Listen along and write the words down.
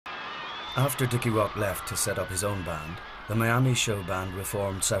After Dickie Rock left to set up his own band, the Miami show band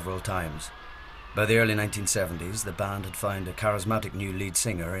reformed several times. By the early 1970s, the band had found a charismatic new lead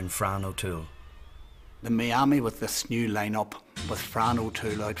singer in Fran O'Toole. The Miami with this new lineup, with Fran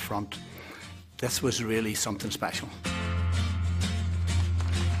O'Toole out front, this was really something special.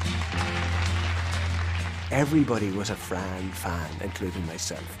 Everybody was a Fran fan, including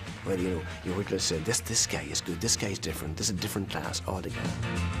myself. Well, you were going to say, this guy is good, this guy's different, this is a different class altogether.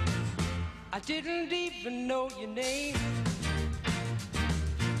 I didn't even know your name.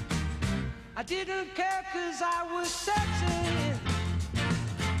 I didn't care 'cause I was searching.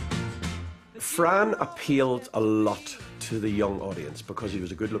 Fran appealed a lot to the young audience because he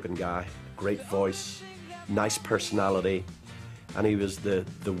was a good-looking guy, great voice, nice personality, and he was the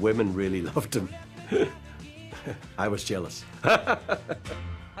women really loved him. I was jealous. I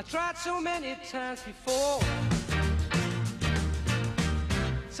tried so many times before.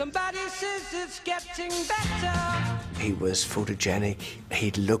 Somebody says it's getting better. He was photogenic,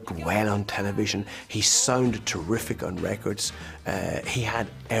 he looked well on television, he sounded terrific on records, he had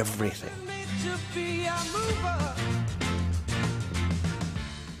everything.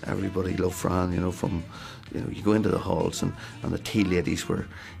 Everybody loved Fran, you go into the halls and the tea ladies were,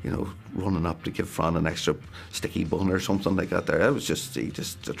 running up to give Fran an extra sticky bun or something like that there. He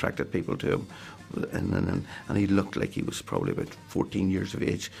just attracted people to him. And he looked like he was probably about 14 years of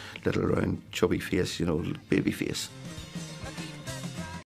age, little round chubby face, baby face.